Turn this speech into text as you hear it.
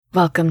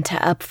Welcome to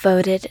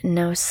Upvoted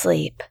No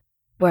Sleep,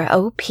 where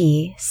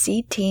ctmacnamara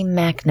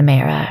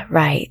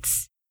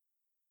writes.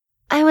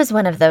 I was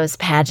one of those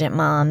pageant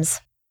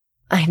moms.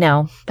 I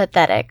know,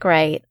 pathetic,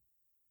 right?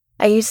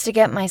 I used to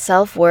get my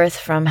self-worth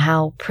from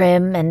how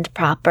prim and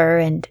proper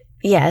and,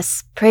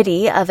 yes,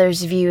 pretty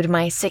others viewed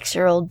my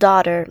 6-year-old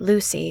daughter,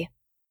 Lucy.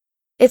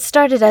 It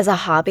started as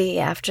a hobby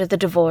after the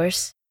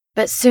divorce,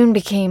 but soon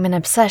became an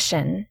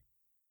obsession.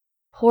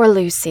 Poor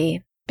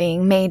Lucy,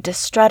 being made to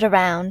strut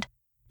around,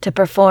 to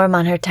perform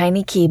on her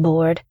tiny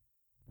keyboard,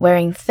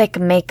 wearing thick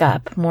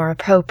makeup more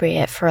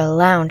appropriate for a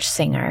lounge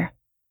singer.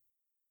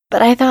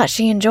 But I thought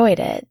she enjoyed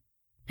it,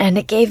 and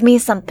it gave me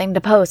something to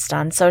post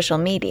on social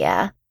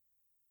media.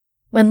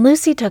 When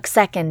Lucy took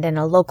second in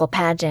a local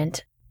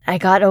pageant, I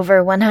got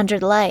over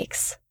 100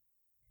 likes.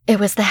 It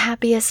was the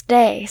happiest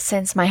day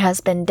since my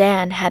husband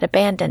Dan had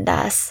abandoned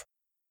us.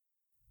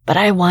 But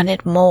I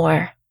wanted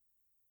more.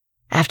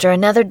 After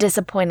another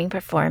disappointing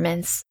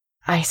performance,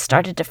 I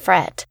started to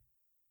fret.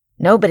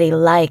 Nobody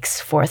likes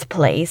 4th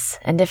place,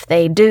 and if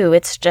they do,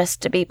 it's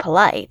just to be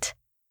polite.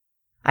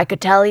 I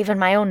could tell even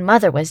my own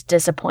mother was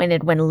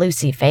disappointed when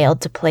Lucy failed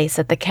to place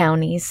at the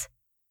counties.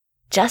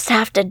 Just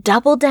have to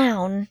double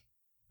down,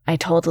 I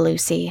told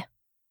Lucy.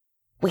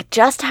 We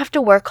just have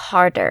to work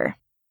harder.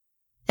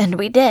 And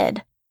we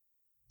did.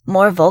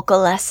 More vocal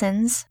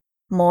lessons,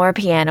 more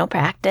piano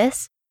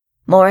practice,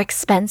 more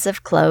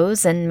expensive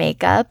clothes and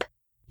makeup,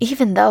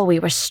 even though we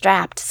were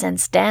strapped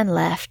since Dan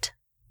left.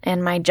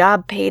 And my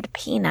job paid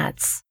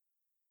peanuts.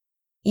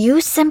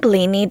 You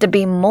simply need to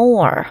be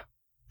more,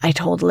 I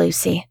told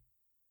Lucy.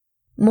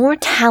 More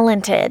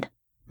talented,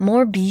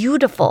 more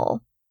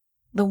beautiful.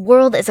 The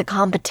world is a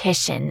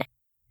competition,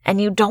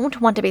 and you don't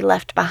want to be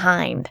left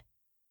behind.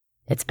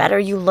 It's better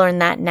you learn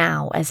that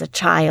now as a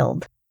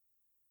child.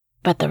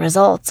 But the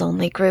results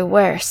only grew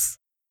worse.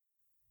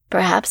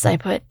 Perhaps I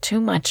put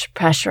too much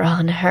pressure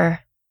on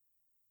her.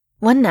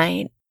 One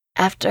night,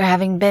 after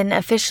having been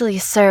officially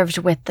served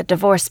with the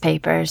divorce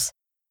papers,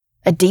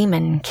 a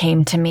demon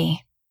came to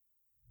me.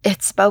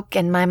 It spoke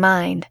in my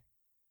mind,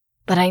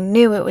 but I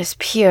knew it was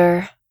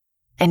pure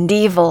and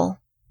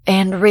evil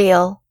and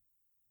real.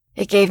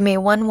 It gave me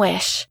one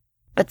wish,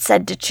 but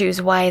said to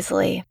choose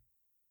wisely.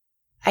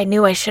 I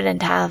knew I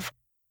shouldn't have,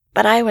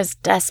 but I was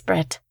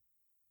desperate,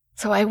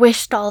 so I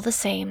wished all the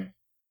same.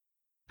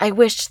 I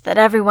wished that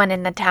everyone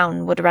in the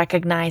town would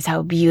recognize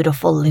how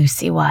beautiful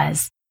Lucy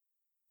was.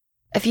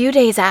 A few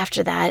days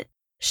after that,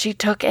 she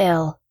took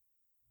ill.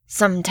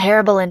 Some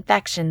terrible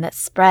infection that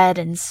spread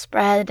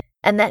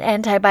and that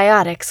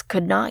antibiotics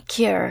could not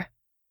cure.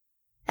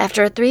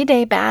 After a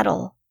 3-day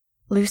battle,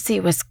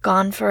 Lucy was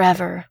gone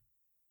forever.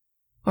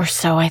 Or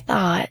so I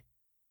thought.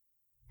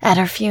 At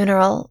her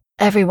funeral,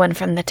 everyone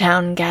from the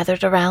town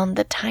gathered around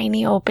the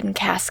tiny open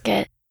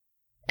casket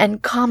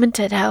and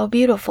commented how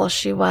beautiful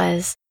she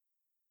was,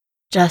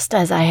 just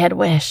as I had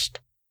wished.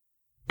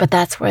 But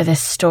that's where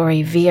this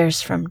story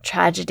veers from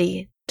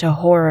tragedy to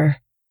horror.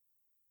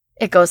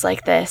 It goes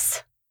like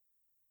this.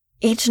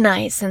 Each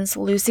night since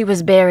Lucy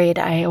was buried,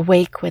 I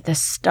awake with a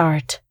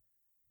start,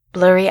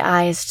 blurry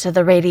eyes to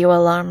the radio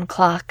alarm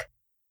clock,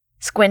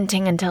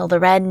 squinting until the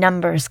red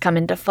numbers come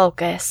into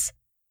focus.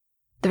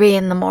 3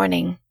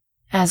 a.m,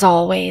 as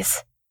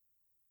always.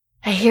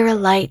 I hear a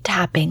light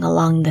tapping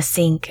along the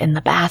sink in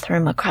the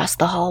bathroom across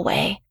the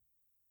hallway,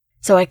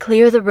 so I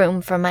clear the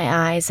room from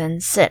my eyes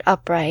and sit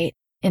upright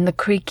in the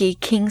creaky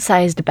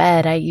king-sized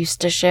bed I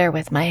used to share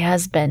with my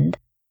husband.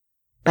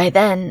 By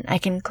then, I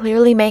can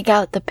clearly make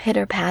out the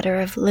pitter-patter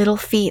of little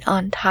feet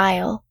on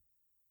tile,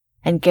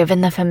 and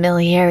given the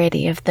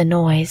familiarity of the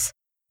noise,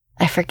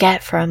 I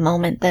forget for a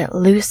moment that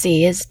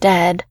Lucy is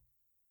dead.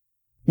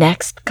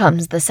 Next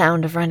comes the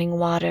sound of running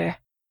water,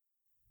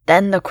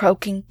 then the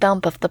croaking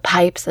thump of the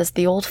pipes as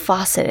the old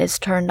faucet is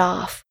turned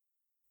off.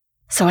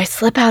 So I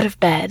slip out of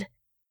bed,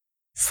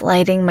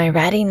 sliding my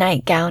ratty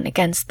nightgown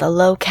against the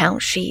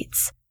low-count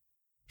sheets,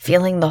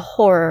 feeling the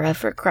horror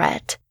of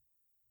regret,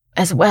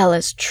 as well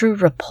as true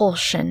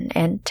repulsion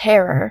and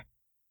terror.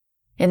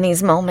 In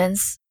these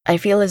moments, I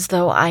feel as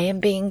though I am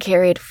being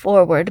carried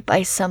forward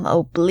by some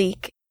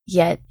oblique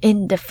yet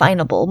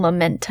indefinable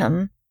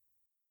momentum.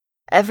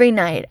 Every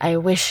night I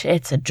wish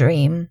it's a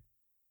dream,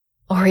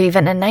 or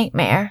even a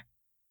nightmare,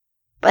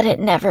 but it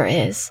never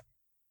is.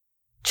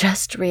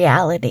 Just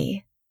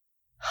reality.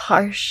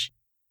 Harsh,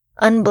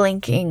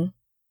 unblinking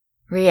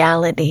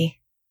reality.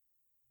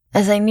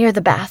 As I near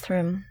the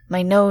bathroom,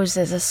 my nose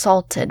is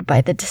assaulted by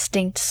the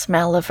distinct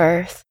smell of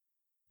earth,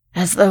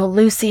 as though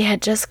Lucy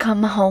had just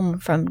come home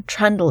from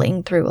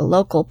trundling through a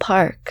local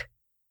park.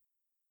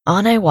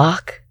 On I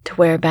walk to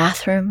where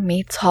bathroom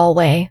meets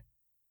hallway,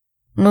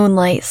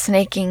 moonlight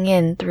snaking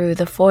in through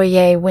the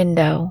foyer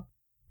window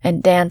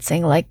and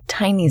dancing like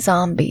tiny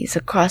zombies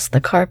across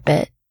the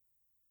carpet.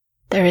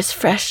 There is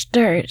fresh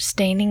dirt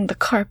staining the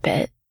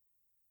carpet,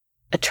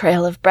 a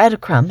trail of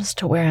breadcrumbs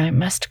to where I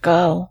must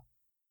go.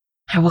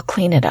 I will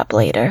clean it up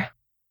later,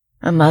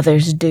 a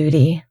mother's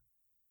duty.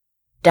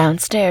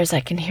 Downstairs I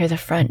can hear the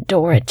front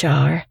door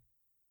ajar,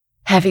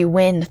 heavy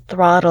wind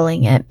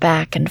throttling it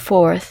back and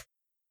forth.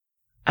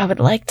 I would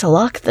like to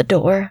lock the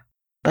door,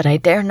 but I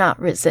dare not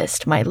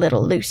resist my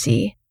little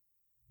Lucy.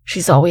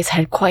 She's always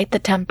had quite the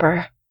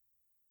temper.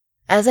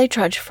 As I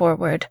trudge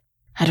forward,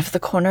 out of the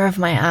corner of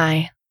my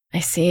eye, I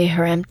see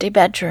her empty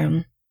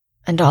bedroom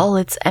and all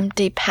its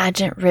empty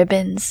pageant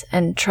ribbons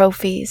and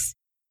trophies.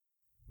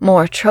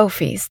 More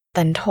trophies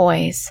than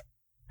toys,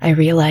 I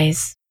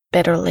realize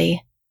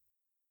bitterly.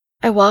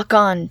 I walk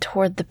on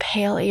toward the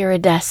pale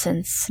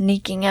iridescence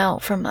sneaking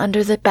out from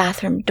under the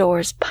bathroom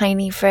door's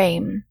piney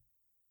frame,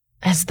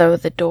 as though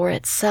the door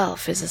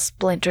itself is a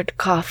splintered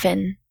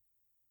coffin.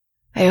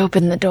 I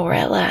open the door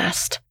at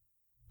last,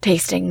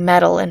 tasting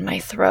metal in my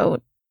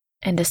throat,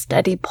 and a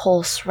steady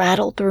pulse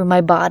rattle through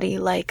my body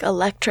like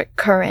electric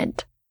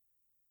current.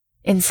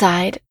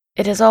 Inside,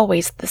 it is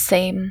always the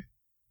same.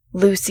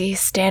 Lucy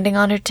standing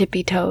on her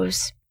tippy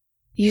toes,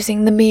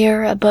 using the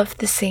mirror above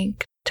the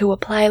sink to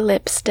apply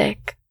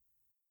lipstick.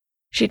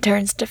 She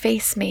turns to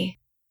face me,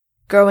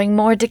 growing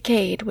more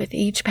decayed with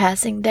each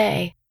passing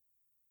day.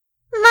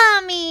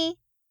 Mommy!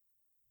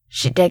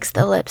 She digs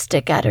the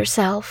lipstick at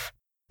herself,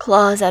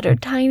 claws at her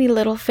tiny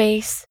little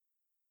face.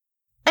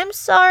 I'm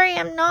sorry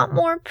I'm not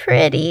more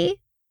pretty,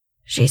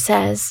 she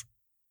says.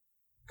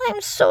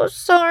 I'm so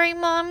sorry,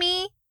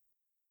 Mommy.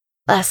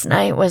 Last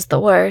night was the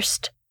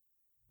worst.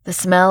 The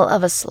smell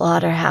of a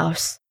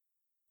slaughterhouse.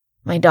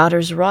 My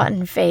daughter's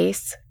rotten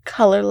face,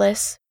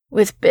 colorless,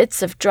 with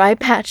bits of dry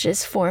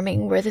patches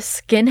forming where the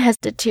skin has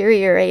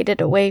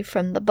deteriorated away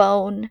from the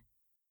bone.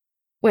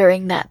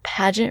 Wearing that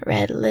pageant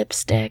red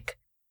lipstick,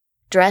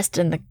 dressed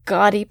in the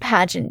gaudy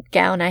pageant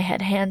gown I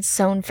had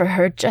hand-sewn for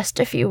her just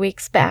a few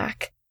weeks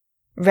back.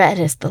 Red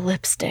as the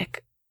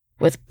lipstick,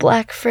 with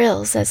black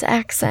frills as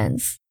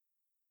accents.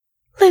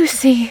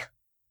 Lucy,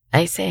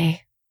 I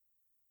say.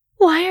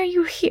 Why are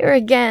you here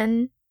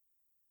again?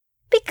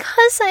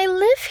 Because I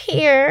live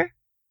here,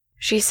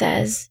 she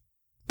says,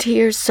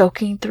 tears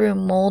soaking through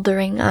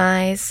moldering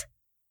eyes.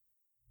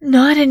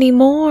 Not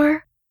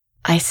anymore,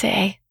 I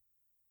say.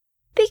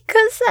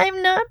 Because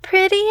I'm not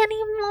pretty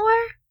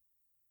anymore?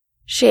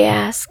 She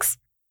asks,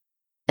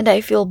 and I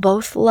feel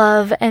both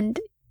love and,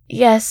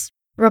 yes,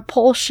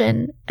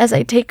 repulsion as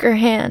I take her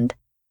hand.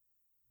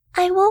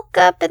 I woke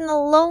up in the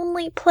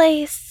lonely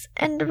place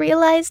and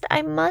realized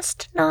I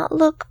must not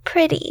look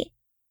pretty,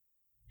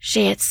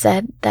 she had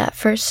said that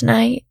first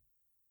night.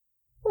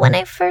 When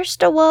I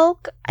first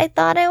awoke, I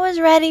thought I was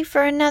ready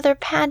for another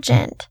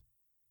pageant.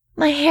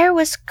 My hair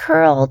was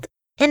curled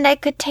and I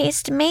could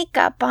taste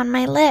makeup on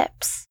my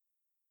lips.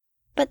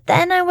 But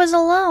then I was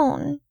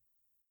alone.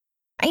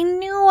 I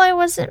knew I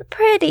wasn't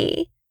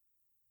pretty.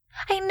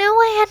 I knew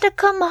I had to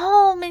come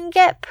home and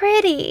get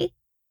pretty.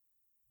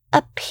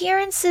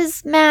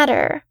 Appearances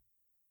matter.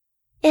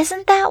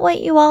 Isn't that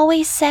what you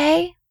always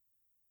say?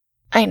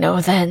 I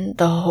know then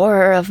the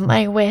horror of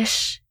my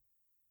wish,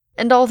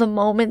 and all the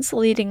moments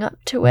leading up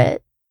to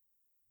it.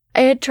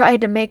 I had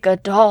tried to make a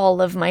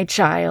doll of my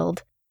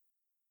child,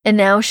 and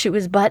now she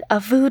was but a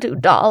voodoo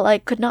doll I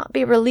could not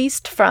be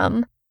released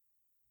from.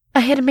 I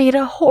had made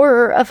a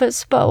horror of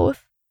us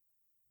both.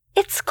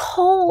 It's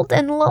cold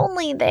and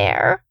lonely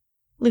there,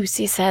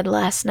 Lucy said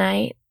last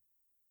night.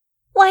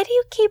 Why do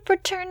you keep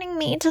returning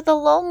me to the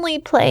lonely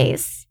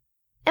place?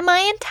 Am I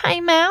in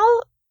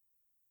timeout?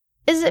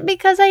 Is it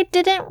because I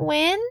didn't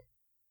win?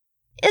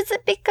 Is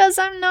it because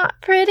I'm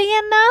not pretty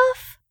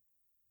enough?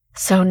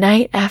 So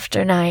night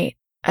after night,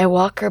 I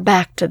walk her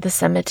back to the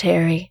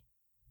cemetery,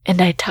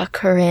 and I tuck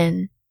her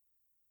in.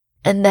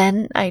 And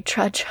then I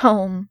trudge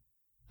home,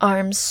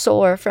 arms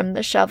sore from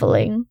the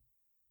shoveling,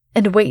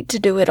 and wait to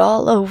do it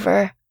all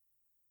over.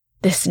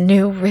 This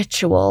new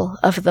ritual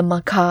of the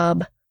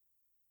macabre.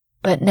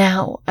 But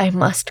now I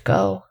must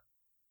go.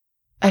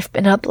 I've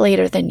been up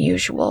later than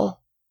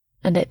usual,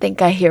 and I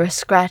think I hear a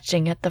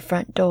scratching at the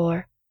front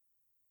door.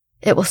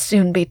 It will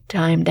soon be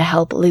time to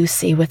help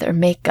Lucy with her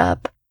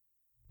makeup,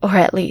 or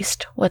at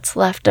least what's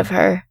left of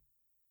her.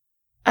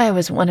 I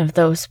was one of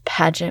those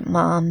pageant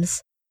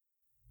moms,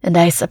 and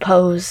I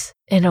suppose,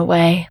 in a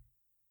way,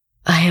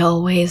 I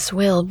always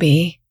will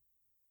be.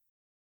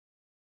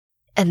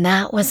 And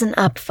that was an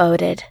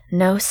upvoted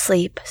No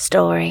Sleep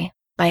story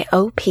by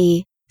OP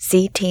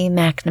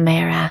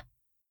CtMacnamara.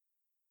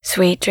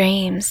 Sweet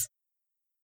dreams.